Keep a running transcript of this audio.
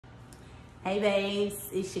Hey babes,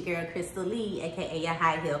 it's your girl Crystal Lee, aka your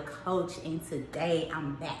high heel coach, and today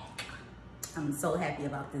I'm back. I'm so happy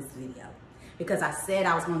about this video because I said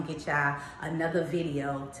I was gonna get y'all another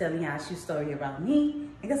video telling y'all a shoe story about me,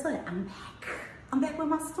 and guess what? I'm back. I'm back with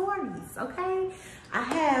my stories, okay? I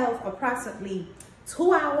have approximately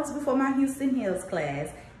 2 hours before my Houston Hills class,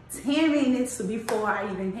 10 minutes before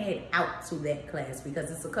I even head out to that class because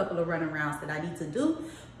it's a couple of runarounds that I need to do.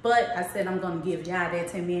 But I said I'm gonna give y'all that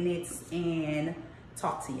 10 minutes and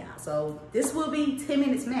talk to y'all. So this will be 10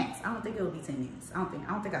 minutes max. I don't think it will be 10 minutes. I don't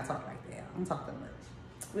think I talk like that. I don't talk that much.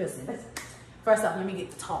 We'll see. First off, let me get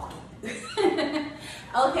to talking.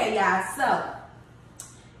 Okay, y'all, so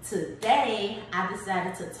today I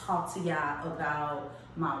decided to talk to y'all about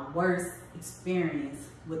my worst experience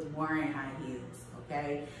with wearing high heels,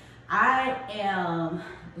 okay? I am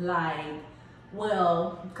like,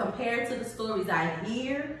 well, compared to the stories I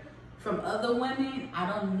hear from other women, I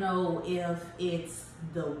don't know if it's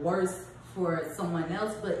the worst for someone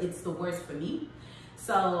else, but it's the worst for me.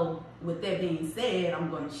 So with that being said, I'm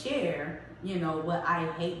going to share, you know, what I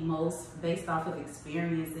hate most based off of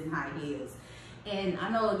experience in high heels. And I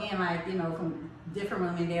know, again, like, you know, from different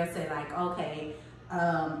women, they'll say like, okay,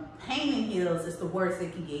 pain in heels is the worst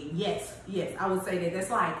it can get. Yes, I would say that. That's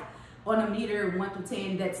like, on a meter 1 through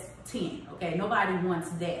 10, that's 10. Okay, nobody wants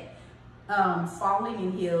that. Falling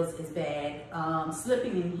in heels is bad.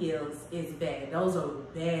 Slipping in heels is bad. Those are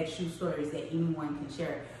bad shoe stories that anyone can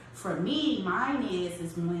share. For me, mine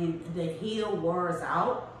is when the heel wears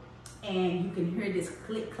out and you can hear this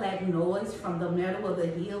click clack noise from the metal of the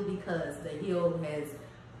heel because the heel has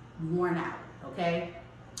worn out. Okay,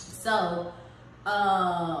 so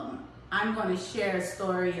I'm going to share a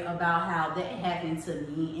story about how that happened to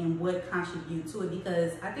me and what contributed to it,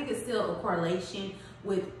 because I think it's still a correlation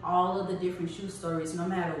with all of the different shoe stories, no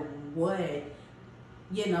matter what,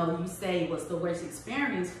 you know, you say what's the worst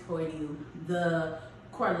experience for you. The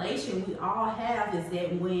correlation we all have is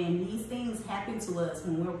that when these things happen to us,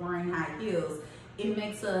 when we're wearing high heels, it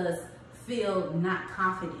makes us feel not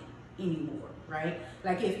confident anymore, right?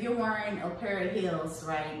 Like if you're wearing a pair of heels,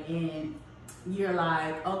 right, and you're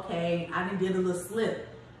like, okay, I done did a little slip.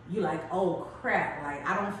 You're like, oh crap, like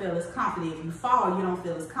I don't feel as confident. If you fall, you don't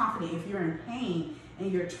feel as confident. If you're in pain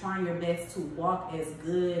and you're trying your best to walk as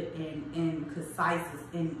good and concise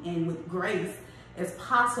and with grace as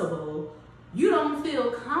possible, you don't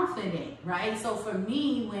feel confident, right? So for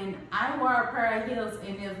me, when I wear a pair of heels,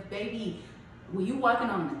 and if baby, when you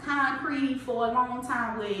walking on the concrete for a long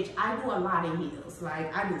time, which I do a lot of heels,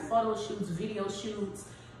 like I do photo shoots, video shoots,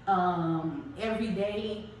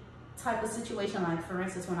 everyday type of situation. Like for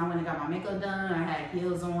instance, when I went and got my makeup done, I had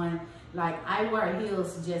heels on. Like I wear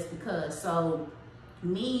heels just because. So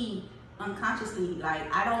me unconsciously,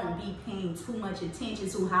 like I don't be paying too much attention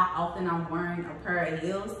to how often I'm wearing a pair of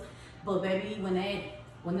heels. But baby, when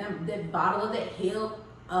that bottle of that heel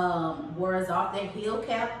wears off, that heel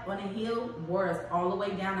cap on the heel wears all the way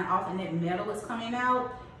down and off, and that metal is coming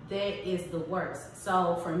out, that is the worst.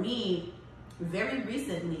 So for me, very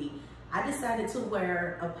recently, I decided to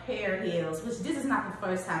wear a pair of heels, which this is not the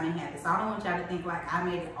first time it happened. So I don't want y'all to think like I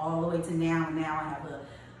made it all the way to now, and now I have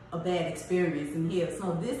a bad experience in heels.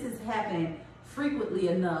 So this has happened frequently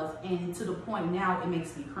enough, and to the point now it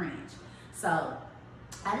makes me cringe. So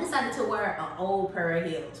I decided to wear an old pair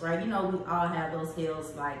of heels, right? You know, we all have those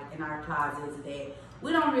heels like in our closets that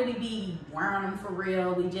we don't really be wearing them for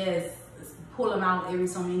real. We just pull them out every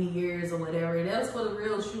so many years or whatever. That's for the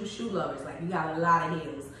real shoe lovers. Like you got a lot of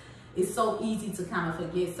heels. It's so easy to kind of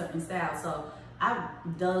forget certain styles. So I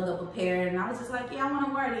dug up a pair and I was just like, yeah, I want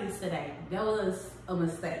to wear these today. That was a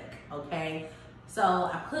mistake, okay? So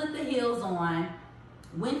I put the heels on,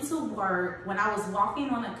 went to work. When I was walking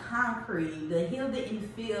on the concrete, the heel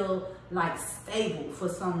didn't feel like stable for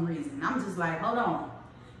some reason. I'm just like, hold on,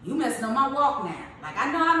 you messing up my walk now. Like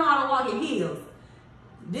I know how to walk in heels.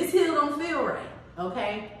 This heel don't feel right,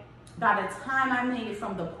 okay? By the time I made it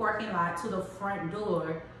from the parking lot to the front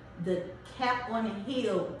door, the cap on the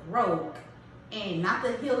heel broke, and not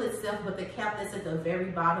the heel itself, but the cap that's at the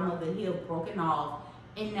very bottom of the heel broken off.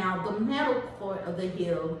 And now the metal part of the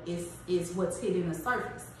heel is what's hitting the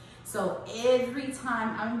surface. So every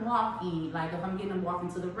time I'm walking, like if I'm getting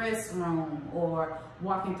walking to the restroom or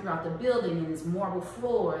walking throughout the building and it's marble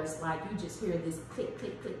floors, like you just hear this click,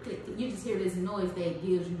 click, click, click. You just hear this noise that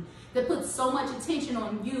gives you, that puts so much attention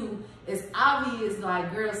on you. It's obvious,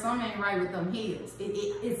 like, girl, something ain't right with them heels.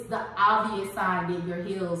 It's the obvious sign that your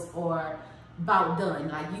heels are about done.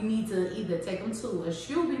 Like you need to either take them to a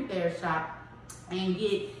shoe repair shop and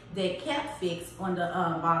get that cap fixed on the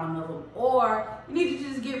bottom of them, or you need to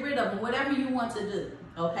just get rid of them, whatever you want to do,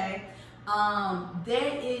 okay?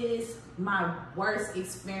 That is my worst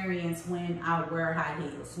experience when I wear high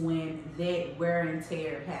heels, when that wear and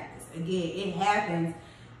tear happens. Again, it happens.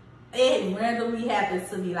 It randomly happens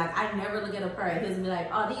to me. Like, I never look at a pair of heels and be like,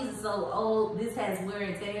 oh, these are so old, this has wear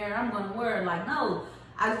and tear, I'm gonna wear it. Like, no,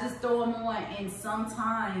 I just throw them on, and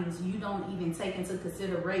sometimes you don't even take into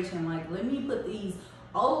consideration, like, let me put these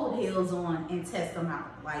old heels on and test them out.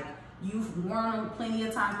 Like, you've worn them plenty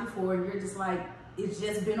of times before, and you're just like, it's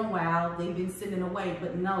just been a while, they've been sitting away.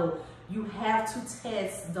 But no, you have to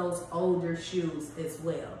test those older shoes as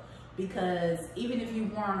well, because even if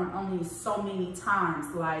you've worn them only so many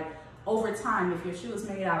times, like, over time, if your shoe is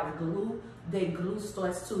made out of glue, that glue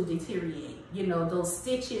starts to deteriorate. You know, those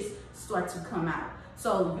stitches start to come out.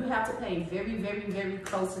 So you have to pay very, very, very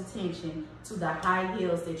close attention to the high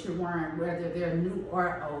heels that you're wearing, whether they're new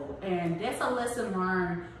or old. And that's a lesson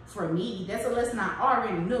learned for me. That's a lesson I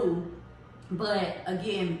already knew. But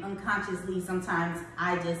again, unconsciously, sometimes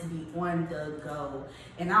I just be on the go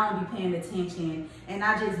and I don't be paying attention, and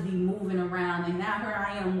I just be moving around. And now here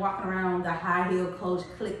I am walking around the high heel coach,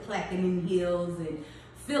 click-clacking in heels and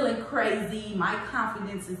feeling crazy. My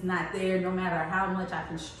confidence is not there, no matter how much I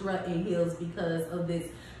can strut in heels, because of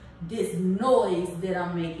this noise that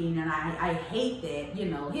I'm making. And I hate that. You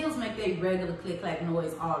know, heels make that regular click-clack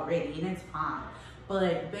noise already, and it's fine.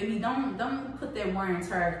 But baby, don't put that wear and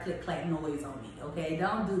tear click-clack noise on me, okay?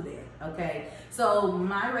 Don't do that, okay? So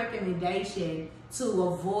my recommendation to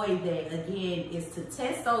avoid that, again, is to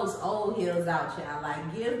test those old heels out, y'all.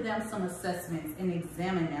 Like, give them some assessments and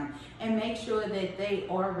examine them, and make sure that they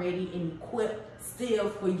are ready and equipped still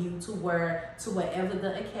for you to wear to whatever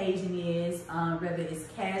the occasion is, whether it's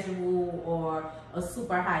casual or a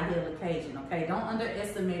super high heel occasion, okay? Don't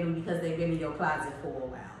underestimate them because they've been in your closet for a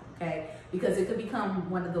while. Okay, because it could become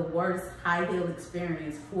one of the worst high heel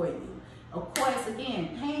experience for you. Of course,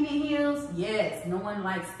 again, painted heels, yes, no one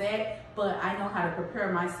likes that, but I know how to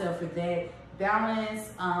prepare myself for that.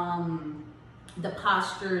 Balance, the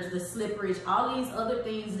postures, the slipperage, all these other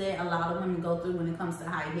things that a lot of women go through when it comes to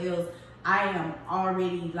high heels. I am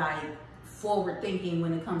already like forward thinking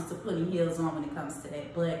when it comes to putting heels on when it comes to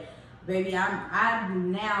that. But baby, I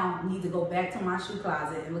now need to go back to my shoe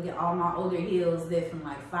closet and look at all my older heels that from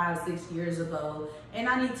like 5 or 6 years ago, and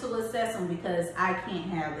I need to assess them, because I can't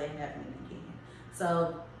have that happening again.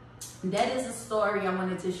 So that is a story I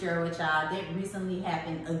wanted to share with y'all that recently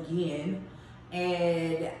happened again,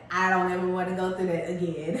 and I don't ever want to go through that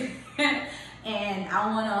again. And I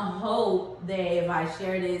want to hope that if I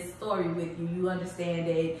share this story with you, you understand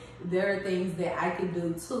that there are things that I can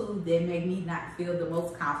do too that make me not feel the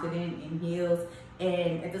most confident in heels.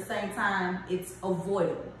 And at the same time, it's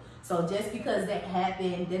avoidable. So just because that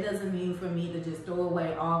happened, that doesn't mean for me to just throw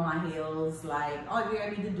away all my heels. Like, all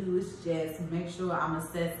I need to do is just make sure I'm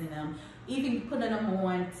assessing them, even putting them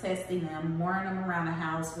on, testing them, wearing them around the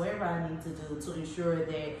house, whatever I need to do to ensure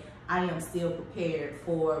that I am still prepared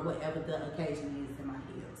for whatever the occasion is in my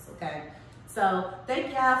heels, okay? So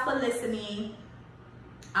thank y'all for listening.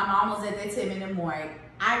 I'm almost at that 10-minute mark.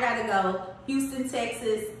 I gotta go. Houston,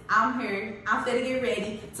 Texas, I'm here. I'm finna get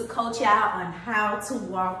ready to coach y'all on how to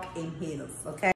walk in heels, okay?